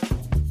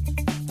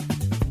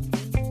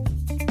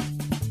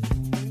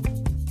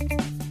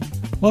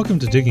Welcome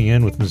to Digging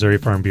In with Missouri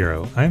Farm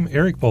Bureau. I'm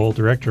Eric Bohl,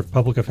 Director of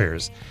Public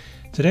Affairs.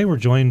 Today we're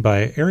joined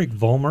by Eric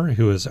Vollmer,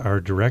 who is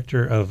our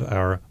Director of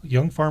our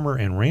Young Farmer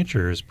and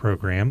Ranchers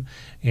program,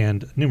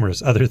 and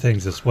numerous other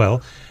things as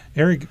well.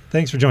 Eric,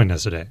 thanks for joining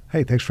us today.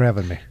 Hey, thanks for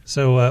having me.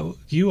 So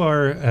you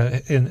are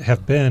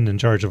have been in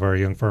charge of our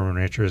Young Farmer and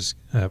Ranchers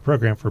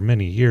program for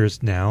many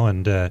years now,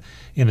 and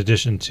in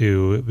addition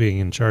to being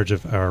in charge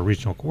of our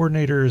regional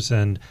coordinators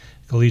and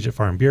Collegiate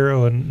Farm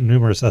Bureau and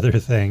numerous other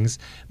things,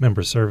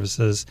 member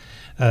services.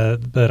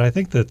 But I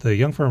think that the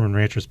Young Farmer and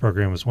Ranchers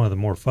program is one of the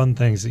more fun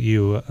things that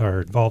you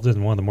are involved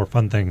in, one of the more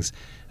fun things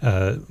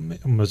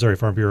Missouri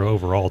Farm Bureau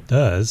overall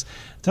does.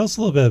 Tell us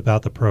a little bit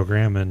about the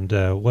program and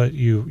what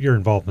your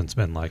involvement's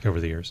been like over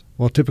the years.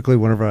 Well, typically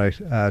whenever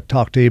I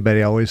talk to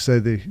anybody, I always say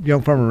the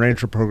Young Farmer and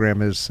Rancher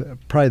program is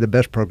probably the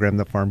best program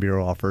the Farm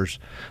Bureau offers.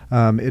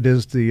 It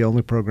is the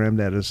only program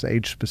that is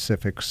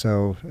age-specific.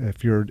 So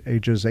if you're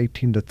ages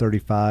 18 to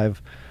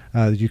 35,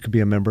 you could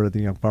be a member of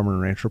the Young Farmer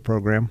and Rancher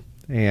program.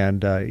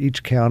 And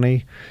each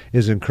county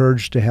is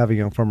encouraged to have a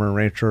Young Farmer and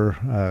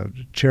Rancher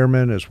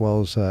chairman as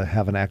well as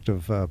have an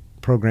active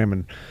program.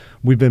 And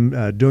we've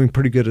been doing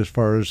pretty good as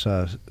far as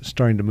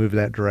starting to move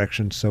that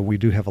direction. So we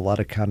do have a lot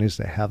of counties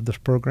that have this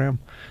program.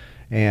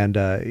 And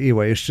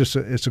anyway, it's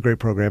a great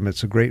program.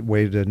 It's a great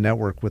way to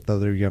network with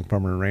other Young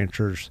Farmer and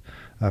Ranchers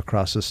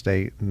across the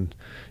state. And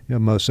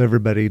most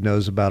everybody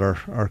knows about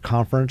our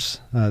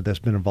conference that's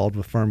been involved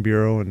with Farm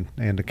Bureau,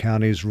 and the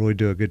counties really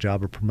do a good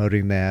job of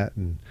promoting that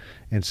and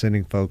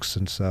sending folks.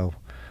 And so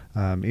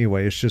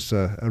anyway, it's just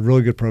a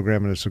really good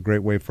program, and it's a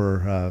great way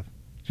for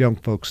young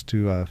folks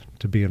to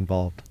be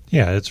involved.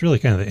 Yeah, it's really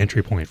kind of the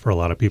entry point for a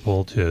lot of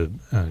people to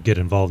get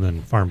involved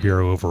in Farm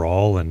Bureau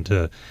overall and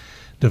to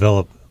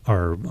develop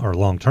our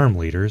long-term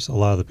leaders. A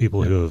lot of the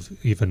people who have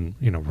even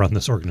run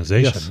this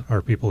organization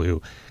are people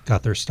who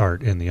got their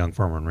start in the Young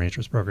Farmer and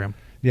Ranchers program.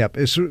 Yep,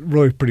 it's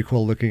really pretty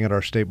cool looking at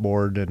our state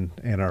board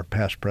and our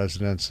past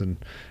presidents and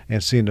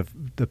seeing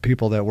the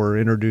people that were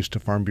introduced to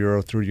Farm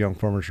Bureau through Young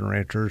Farmers and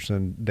Ranchers,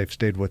 and they've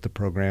stayed with the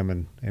program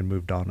and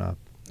moved on up.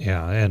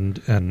 Yeah,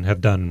 and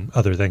have done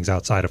other things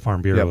outside of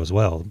Farm Bureau as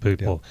well.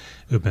 People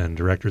who've been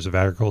directors of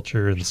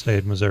agriculture in the state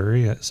of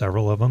Missouri,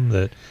 several of them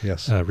that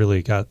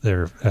really got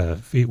their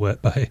feet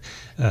wet by,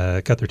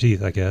 cut their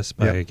teeth, I guess,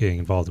 by getting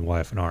involved in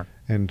YF&R.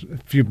 And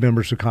a few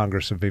members of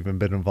Congress have even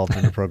been involved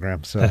in the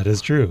program. So that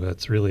is true.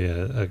 That's really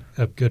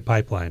a good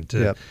pipeline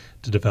to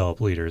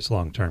develop leaders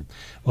long term.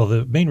 Well,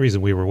 the main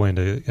reason we were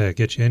wanting to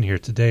get you in here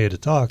today to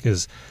talk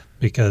is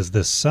because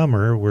this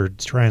summer we're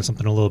trying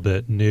something a little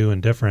bit new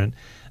and different.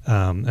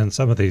 And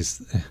some of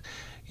these,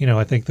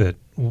 I think that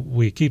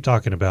we keep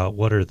talking about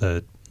what are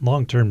the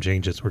long-term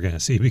changes we're going to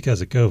see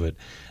because of COVID.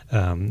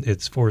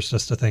 It's forced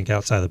us to think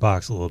outside the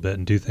box a little bit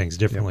and do things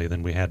differently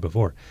than we had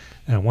before.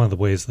 And one of the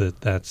ways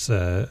that's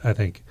I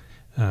think,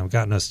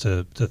 gotten us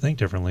to think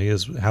differently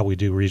is how we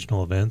do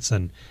regional events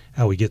and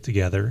how we get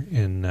together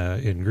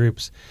in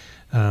groups.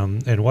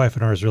 And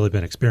YF&R has really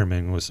been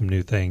experimenting with some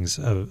new things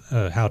of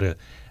how to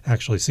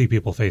actually see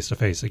people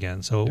face-to-face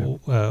again. So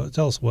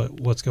tell us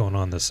what's going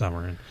on this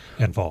summer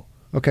and fall.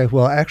 Okay,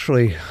 well,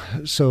 actually,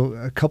 so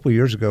a couple of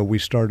years ago, we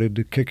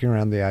started kicking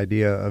around the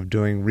idea of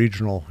doing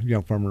regional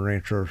Young Farmer and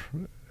Rancher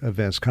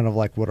events, kind of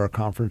like what our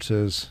conference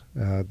is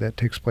that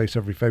takes place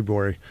every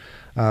February,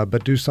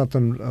 but do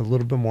something a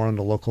little bit more on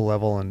the local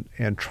level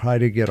and try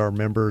to get our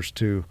members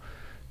to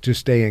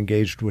stay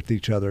engaged with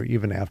each other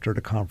even after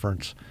the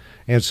conference.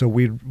 And so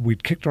we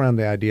kicked around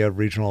the idea of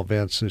regional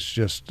events. It's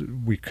just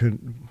we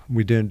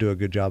didn't do a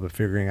good job of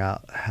figuring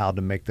out how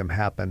to make them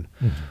happen.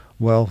 Mm-hmm.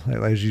 Well,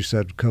 as you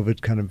said,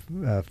 COVID kind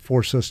of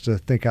forced us to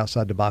think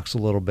outside the box a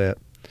little bit.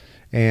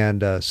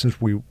 And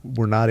since we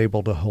were not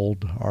able to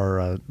hold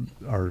our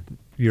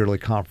yearly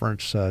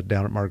conference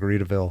down at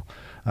Margaritaville,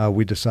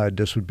 we decided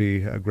this would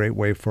be a great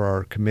way for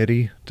our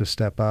committee to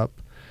step up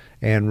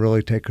and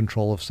really take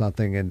control of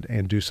something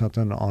and do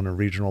something on a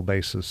regional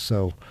basis.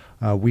 So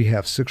we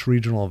have 6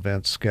 regional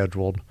events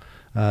scheduled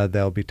that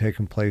will be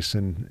taking place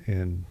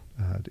in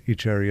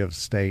each area of the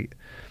state.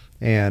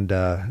 And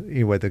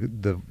anyway,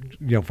 the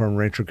Young Farmer and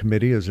Rancher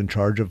Committee is in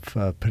charge of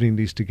putting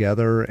these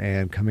together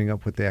and coming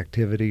up with the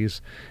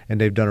activities, and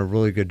they've done a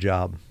really good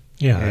job.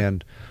 Yeah.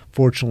 And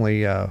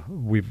fortunately,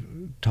 we've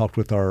talked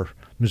with our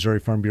Missouri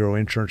Farm Bureau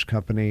Insurance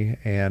Company,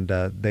 and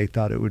they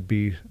thought it would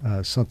be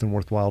something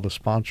worthwhile to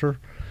sponsor.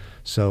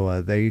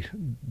 So they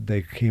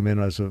came in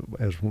as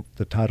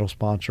the title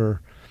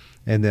sponsor,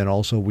 and then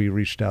also we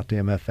reached out to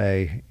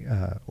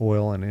MFA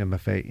Oil and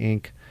MFA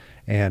Inc.,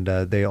 and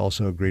they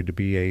also agreed to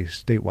be a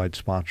statewide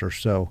sponsor.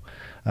 So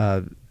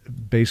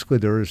basically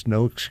there is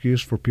no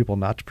excuse for people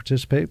not to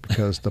participate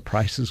because the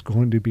price is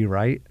going to be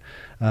right.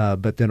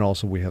 But then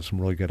also we have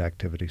some really good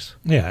activities.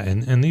 Yeah,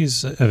 and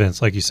these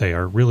events, like you say,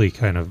 are really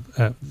kind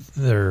of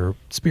they're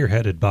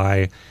spearheaded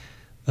by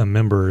the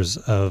members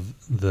of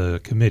the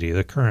committee,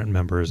 the current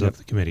members of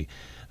the committee.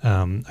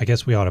 I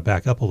guess we ought to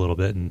back up a little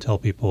bit and tell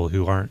people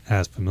who aren't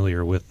as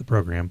familiar with the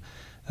program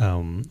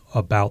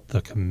about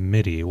the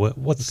committee.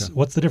 What's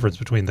the difference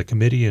between the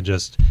committee and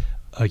just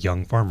a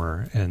young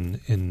farmer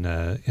in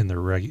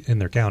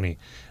their county,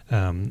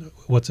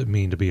 what's it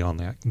mean to be on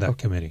that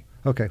committee?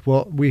 Okay.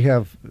 Well, we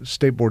have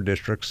state board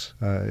districts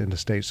in the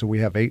state, so we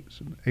have eight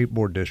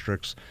board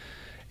districts,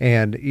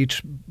 and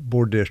each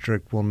board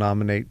district will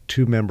nominate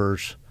 2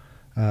 members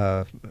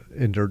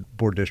in their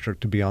board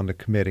district to be on the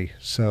committee.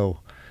 So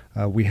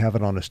we have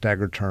it on a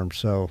staggered term.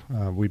 So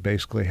we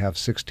basically have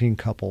 16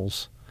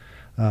 couples,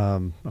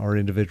 or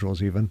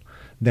individuals even,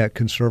 that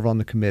can serve on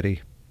the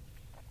committee.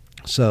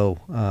 So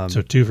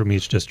 2 from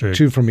each district.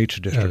 2 from each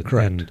district,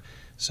 correct. And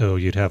so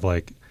you'd have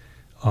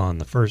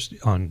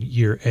on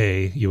year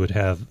A, you would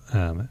have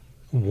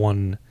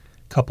 1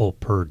 couple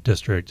per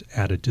district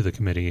added to the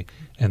committee,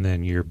 and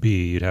then year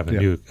B, you'd have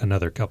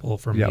another couple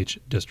from each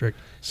district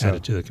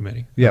added to the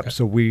committee. Yep. Okay.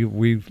 So we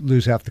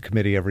lose half the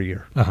committee every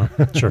year.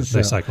 Sure.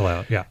 They cycle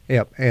out. Yeah.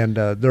 Yep. And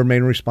their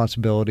main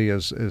responsibility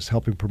is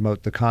helping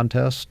promote the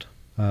contest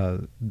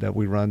that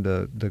we run,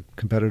 the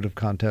competitive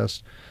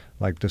contest,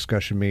 like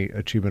Discussion Meet,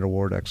 Achievement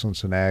Award,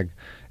 Excellence in Ag,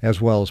 as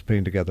well as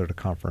putting together the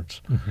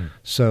conference. Mm-hmm.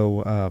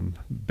 So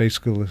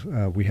basically,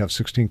 we have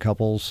 16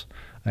 couples,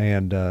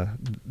 and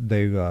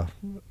they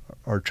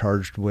are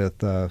charged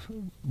with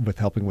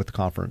helping with the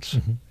conference.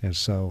 Mm-hmm. And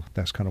so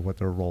that's kind of what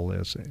their role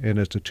is, and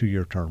it's a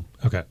 2-year term.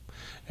 Okay.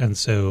 And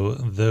so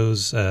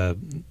those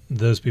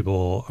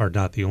people are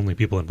not the only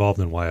people involved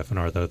in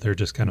YF&R, though. They're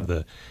just kind of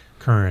the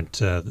current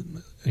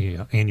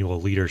annual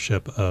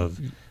leadership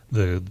of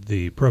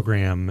the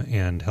program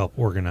and help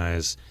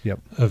organize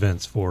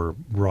events for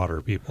broader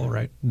people,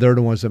 right? They're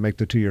the ones that make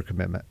the 2-year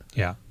commitment.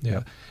 Yeah.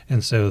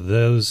 And so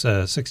those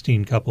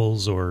 16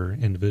 couples or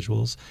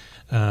individuals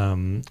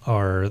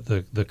are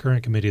the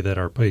current committee that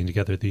are putting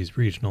together these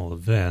regional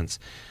events.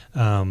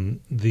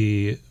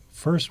 The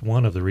first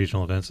one of the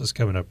regional events is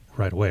coming up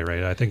right away,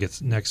 right? I think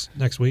it's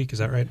next week. Is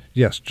that right?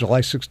 Yes,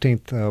 July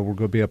 16th. We're going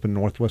to be up in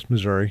Northwest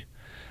Missouri.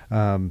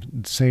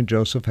 St.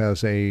 Joseph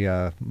has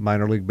a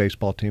minor league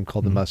baseball team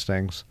called the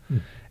Mustangs,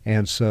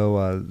 and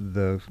so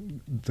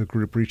the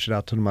group reached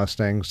out to the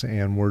Mustangs,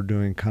 and we're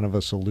doing kind of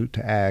a salute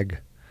to ag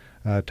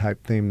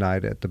type theme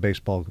night at the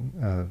baseball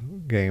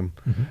game.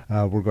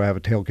 We're going to have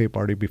a tailgate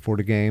party before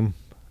the game.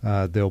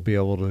 They'll be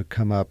able to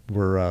come up.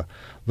 We're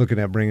looking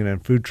at bringing in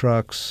food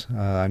trucks.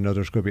 I know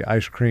there's going to be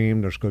ice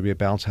cream. There's going to be a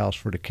bounce house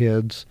for the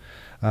kids.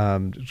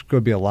 There's going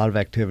to be a lot of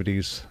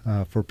activities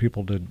for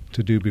people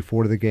to do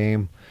before the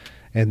game.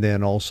 And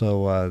then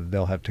also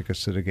they'll have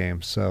tickets to the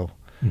game. So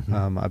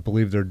I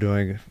believe they're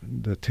doing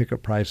the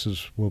ticket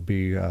prices will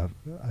be, I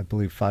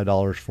believe,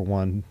 $5 for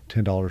 1,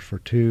 $10 for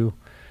 2,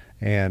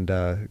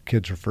 and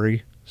kids are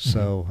free.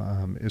 So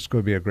it's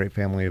going to be a great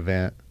family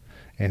event,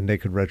 and they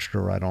could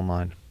register right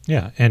online.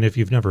 Yeah, and if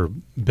you've never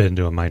been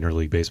to a minor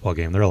league baseball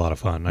game, they're a lot of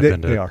fun. I've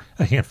been to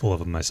a handful of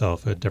them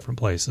myself at different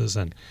places,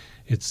 and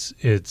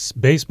it's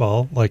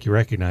baseball, like you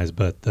recognize,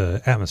 but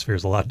the atmosphere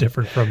is a lot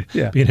different from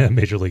being at a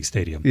major league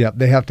stadium. Yeah,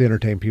 they have to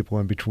entertain people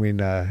in between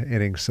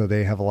innings, so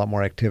they have a lot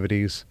more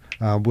activities.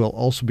 We'll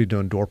also be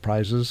doing door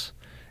prizes,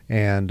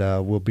 and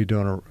we'll be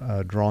doing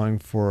a drawing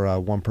for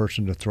one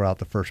person to throw out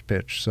the first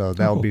pitch. So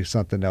that will be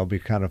something that will be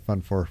kind of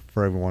fun for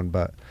everyone.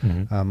 But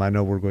I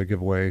know we're going to give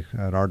away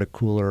an Arctic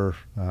cooler,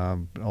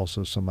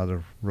 also some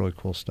other really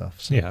cool stuff.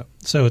 So. Yeah,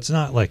 so it's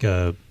not like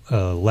a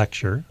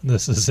lecture.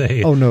 This is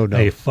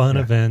a fun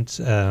event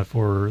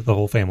for the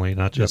whole family,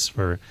 not just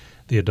for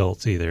the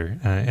adults either.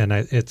 And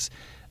it's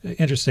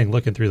interesting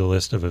looking through the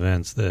list of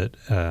events that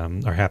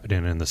are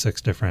happening in the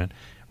 6 different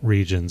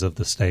regions of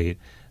the state.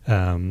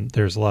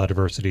 There's a lot of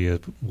diversity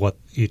of what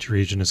each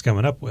region is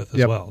coming up with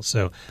as well.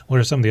 So what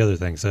are some of the other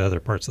things that other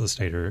parts of the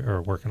state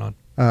are working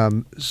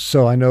on?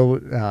 So I know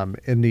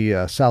in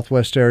the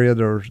southwest area,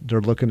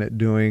 they're looking at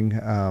doing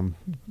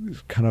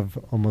kind of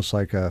almost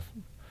like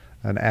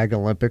an ag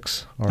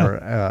Olympics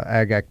or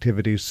ag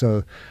activities.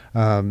 So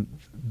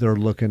they're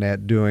looking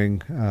at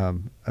doing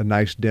a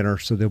nice dinner.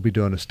 So they'll be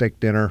doing a steak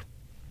dinner.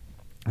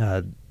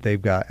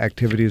 They've got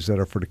activities that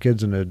are for the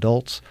kids and the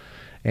adults,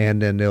 and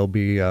then they'll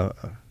be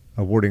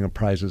awarding of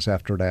prizes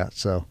after that.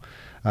 So,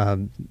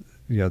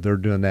 they're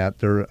doing that.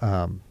 They're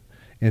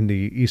in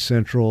the East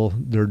Central.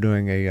 They're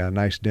doing a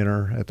nice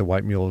dinner at the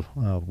White Mule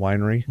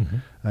Winery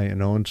in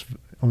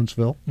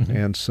Owensville,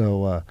 and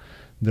so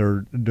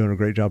they're doing a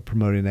great job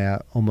promoting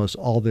that. Almost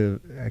all the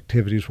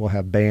activities will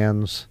have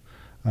bands,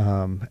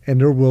 and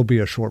there will be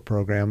a short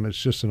program.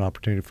 It's just an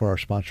opportunity for our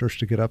sponsors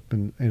to get up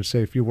and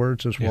say a few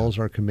words, as well as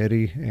our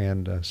committee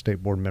and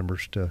state board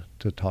members to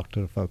talk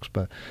to the folks.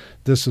 But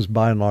this is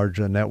by and large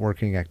a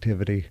networking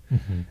activity,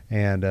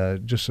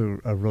 and just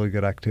a really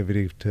good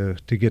activity to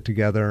get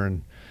together.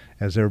 And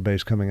as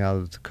everybody's coming out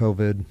of the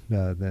COVID,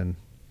 then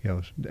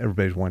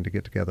everybody's wanting to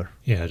get together.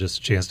 Yeah, just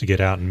a chance to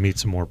get out and meet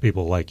some more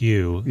people like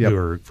you who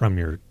are from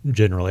your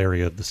general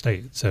area of the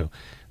state. So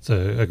it's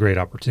a great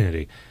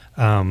opportunity.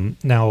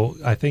 Now,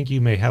 I think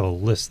you may have a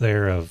list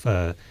there of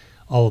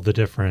all of the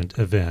different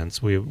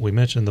events. We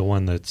mentioned the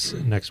one that's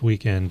next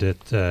weekend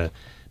at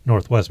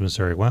Northwest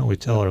Missouri. Why don't we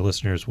tell our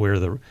listeners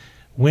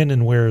when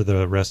and where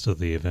the rest of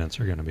the events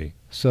are going to be?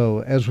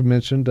 So, as we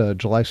mentioned,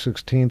 July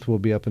 16th we'll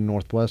be up in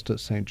Northwest at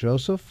St.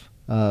 Joseph.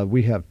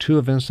 We have 2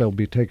 events that will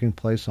be taking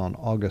place on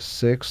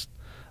August 6th.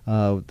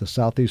 The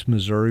Southeast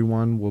Missouri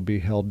one will be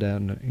held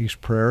down in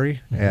East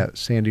Prairie at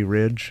Sandy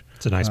Ridge.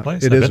 It's a nice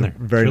place. It I've is been a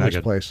there. very It's really nice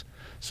good. place.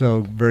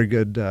 So very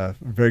good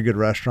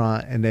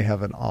restaurant, and they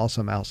have an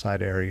awesome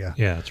outside area.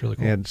 Yeah, it's really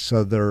cool. And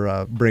so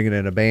they're bringing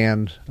in a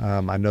band.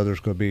 I know there's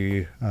going to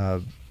be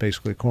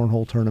basically a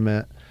cornhole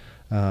tournament.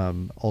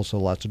 Also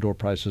lots of door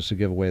prizes to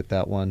give away at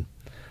that one.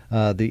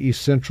 The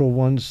East Central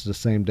one's the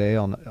same day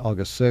on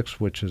August 6th,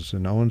 which is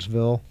in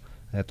Owensville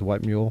at the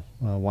White Mule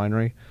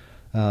Winery.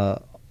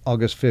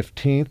 August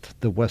 15th,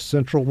 the West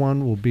Central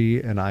one will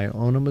be in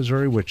Iona,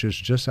 Missouri, which is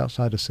just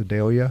outside of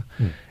Sedalia.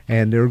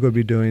 And they're going to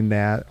be doing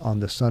that on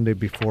the Sunday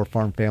before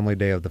Farm Family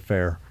Day of the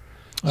fair.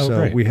 Oh, so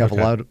great. we have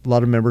Okay. a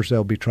lot of members that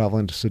will be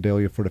traveling to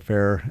Sedalia for the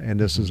fair, and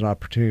this is an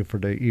opportunity for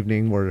the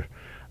evening where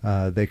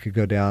they could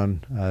go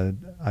down.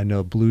 I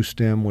know Blue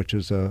Stem, which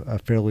is a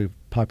fairly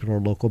popular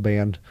local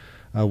band,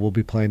 will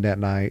be playing that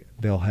night.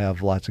 They'll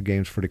have lots of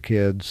games for the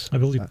kids. I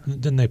believe,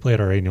 didn't they play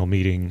at our annual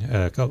meeting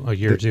a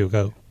year or two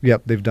ago?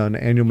 Yep, they've done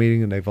annual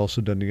meeting, and they've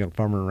also done the Young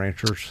Farmer and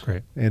Ranchers.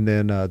 Great. And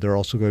then they're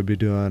also going to be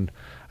doing,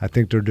 I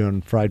think they're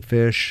doing fried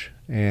fish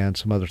and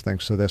some other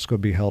things. So that's going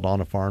to be held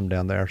on a farm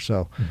down there.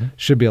 So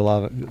should be a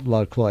lot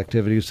of cool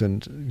activities,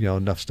 and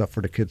enough stuff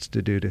for the kids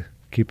to do to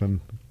keep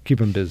them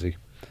busy.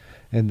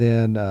 And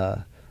then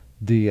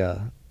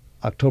the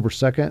October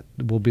 2nd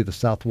will be the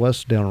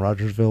Southwest down in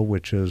Rogersville,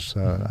 which is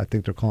I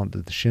think they're calling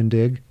it the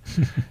Shindig,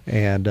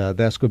 and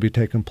that's going to be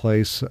taking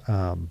place.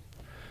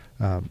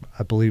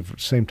 I believe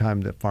same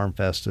time that Farm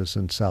Fest is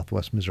in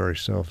Southwest Missouri.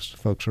 So if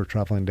folks are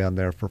traveling down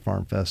there for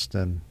Farm Fest,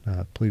 then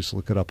please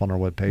look it up on our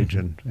webpage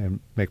and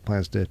make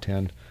plans to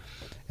attend.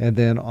 And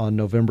then on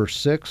November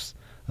 6th,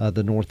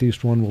 the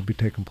Northeast one will be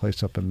taking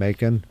place up in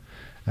Macon.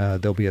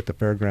 They'll be at the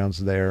fairgrounds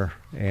there,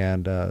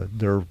 and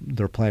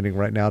they're planning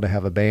right now to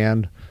have a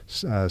band,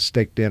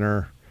 steak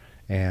dinner,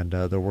 and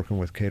they're working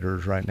with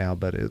caterers right now,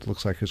 but it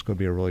looks like it's going to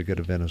be a really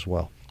good event as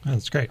well.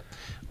 That's great.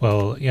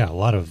 Well, yeah, a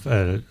lot of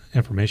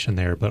information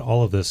there, but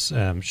all of this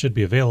should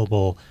be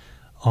available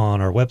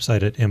on our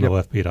website at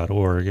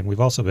mofb.org. And we've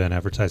also been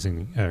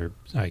advertising, or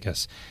I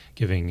guess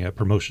giving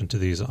promotion to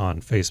these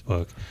on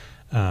Facebook,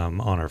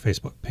 on our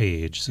Facebook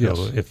page.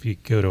 So if you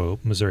go to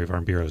Missouri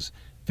Farm Bureau's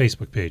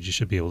Facebook page, you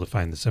should be able to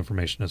find this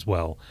information as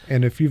well.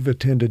 And if you've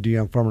attended the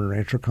Young Farmer and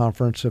Rancher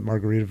Conference at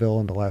Margaritaville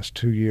in the last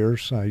 2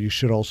 years, you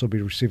should also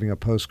be receiving a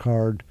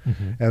postcard,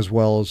 as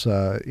well as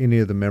any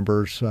of the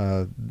members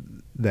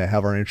that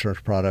have our insurance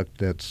product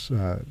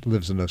that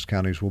lives in those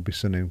counties will be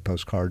sending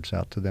postcards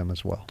out to them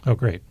as well. Oh,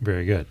 great.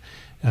 Very good.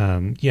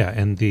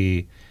 And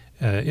the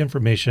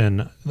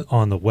information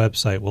on the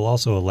website will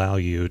also allow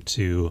you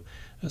to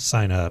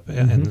sign up.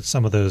 And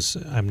some of those,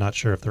 I'm not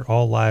sure if they're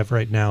all live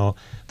right now,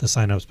 the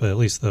sign-ups, but at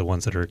least the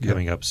ones that are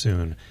coming up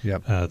soon.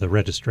 The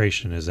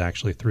registration is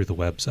actually through the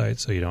website,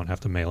 so you don't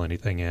have to mail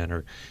anything in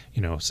or,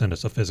 send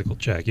us a physical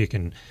check. You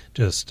can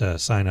just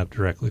sign up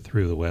directly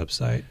through the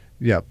website.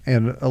 Yeah,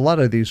 and a lot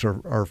of these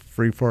are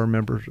free for our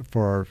members,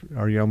 for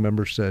our young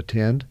members to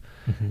attend.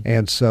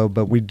 And so,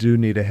 but we do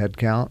need a head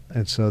count,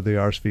 and so the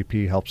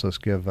RSVP helps us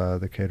give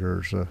the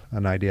caterers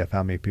an idea of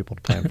how many people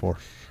to plan for.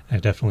 I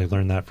definitely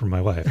learned that from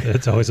my wife.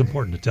 It's always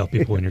important to tell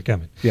people when you're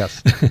coming.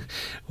 Yes.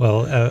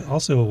 Well,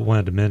 also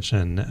wanted to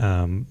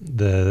mention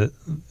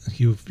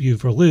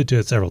you've alluded to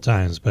it several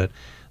times, but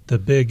the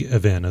big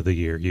event of the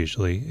year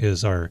usually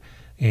is our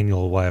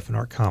annual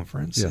YF&R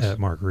conference at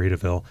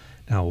Margaritaville.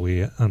 Now,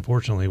 we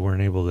unfortunately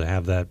weren't able to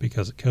have that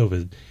because of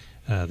COVID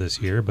this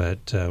year,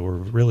 but we're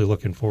really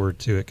looking forward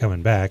to it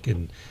coming back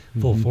in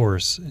full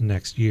force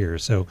next year.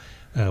 So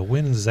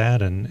when is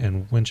that,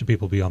 and when should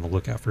people be on the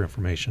lookout for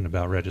information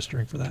about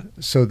registering for that?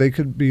 So they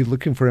could be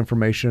looking for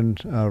information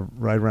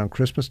right around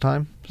Christmas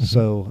time.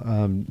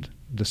 So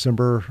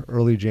December,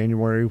 early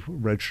January,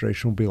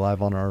 registration will be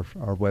live on our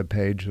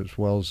webpage, as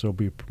well as they'll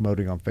be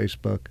promoting on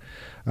Facebook.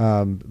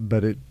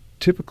 But it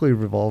typically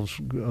revolves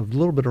a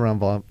little bit around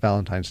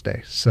Valentine's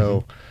Day.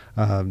 So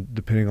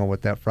depending on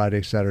what that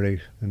Friday,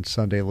 Saturday, and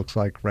Sunday looks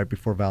like right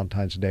before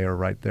Valentine's Day or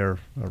right there,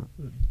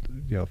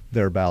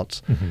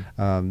 thereabouts,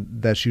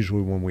 that's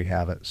usually when we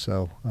have it.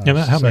 So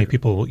how many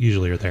people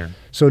usually are there?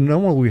 So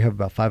normally we have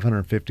about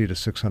 550 to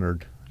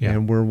 600,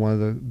 and we're one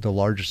of the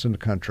largest in the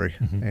country.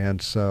 And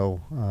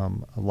so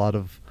a lot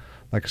of,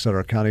 like I said,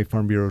 our county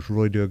farm bureaus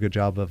really do a good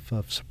job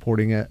of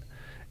supporting it.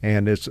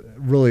 And it's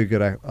really a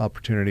good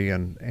opportunity,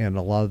 and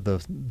a lot of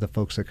the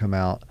folks that come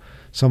out,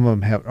 some of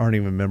them aren't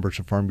even members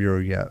of Farm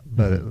Bureau yet.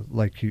 But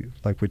like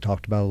we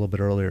talked about a little bit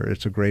earlier,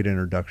 it's a great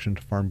introduction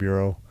to Farm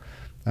Bureau.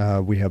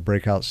 We have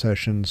breakout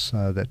sessions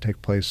that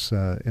take place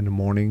in the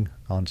morning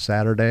on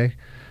Saturday.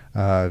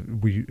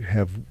 We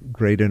have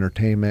great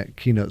entertainment,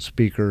 keynote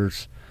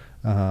speakers.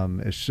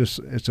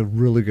 It's a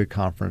really good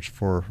conference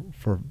for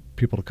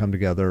people to come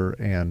together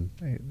and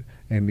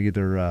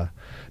either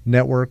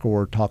network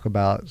or talk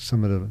about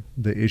some of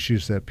the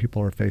issues that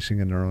people are facing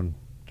in their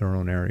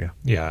own area.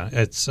 Yeah,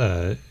 it's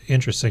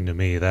interesting to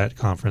me. That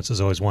conference is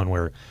always one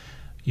where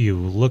you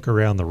look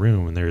around the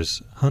room and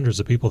there's hundreds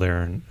of people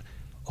there, and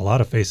a lot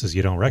of faces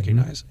you don't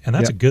recognize, and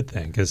that's a good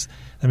thing because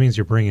that means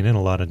you're bringing in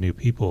a lot of new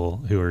people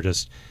who are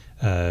just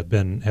have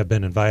been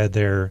invited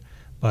there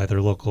by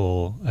their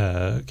local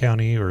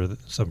county or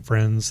some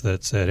friends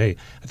that said, "Hey,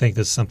 I think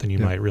this is something you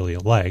might really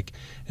like,"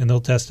 and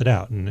they'll test it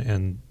out.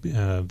 And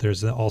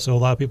there's also a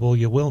lot of people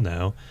you will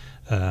know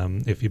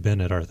if you've been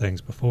at our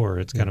things before.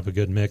 It's kind of a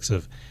good mix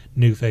of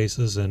new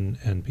faces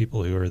and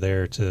people who are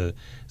there to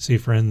see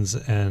friends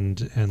and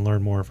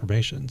learn more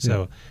information.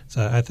 So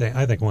I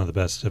think one of the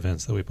best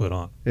events that we put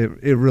on.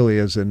 It really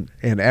is, and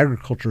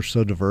agriculture is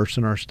so diverse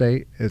in our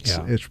state.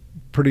 It's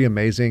pretty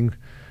amazing.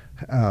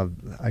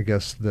 I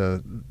guess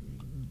the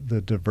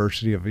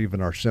diversity of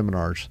even our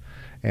seminars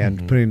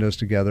and putting those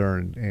together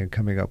and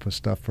coming up with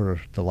stuff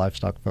for the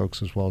livestock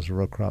folks as well as the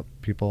row crop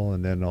people,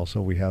 and then also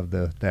we have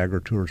the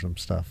agritourism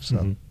stuff.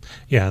 So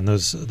and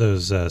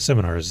those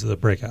seminars, the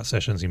breakout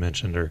sessions you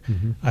mentioned, are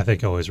I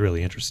think always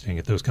really interesting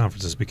at those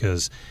conferences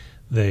because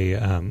they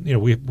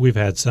we've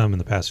had some in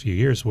the past few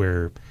years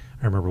where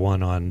I remember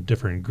one on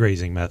different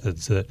grazing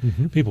methods that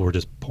people were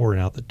just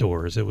pouring out the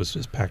doors. It was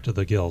just packed to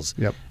the gills.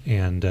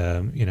 And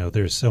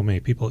there's so many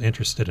people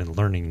interested in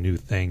learning new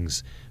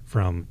things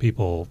from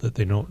people that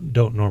they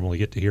don't normally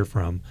get to hear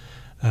from,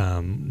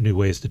 new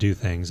ways to do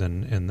things.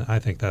 And I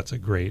think that's a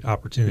great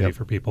opportunity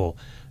for people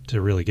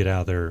to really get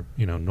out of their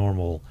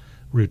normal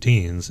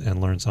routines and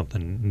learn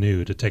something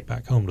new to take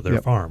back home to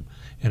their farm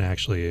and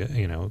actually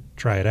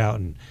try it out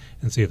and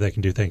see if they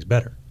can do things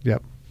better.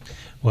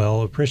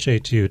 Well,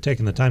 appreciate you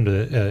taking the time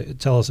to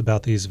tell us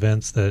about these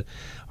events that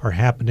are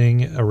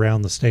happening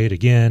around the state.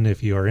 Again,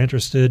 if you are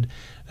interested,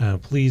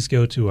 please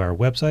go to our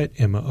website,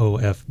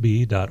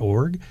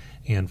 mofb.org,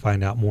 and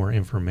find out more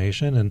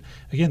information. And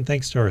again,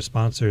 thanks to our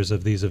sponsors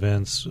of these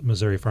events,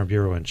 Missouri Farm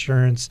Bureau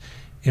Insurance,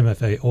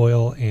 MFA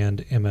Oil,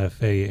 and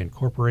MFA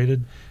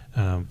Incorporated,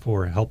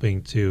 for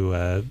helping to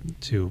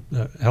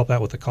help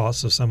out with the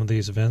costs of some of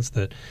these events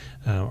that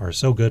are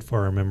so good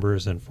for our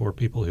members and for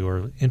people who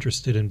are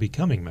interested in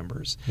becoming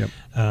members.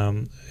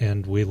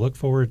 And we look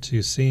forward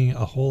to seeing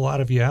a whole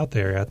lot of you out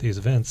there at these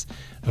events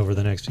over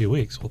the next few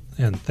weeks. Well,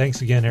 and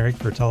thanks again, Eric,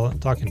 for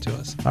talking to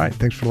us. All right.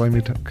 Thanks for letting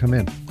me come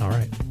in. All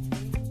right.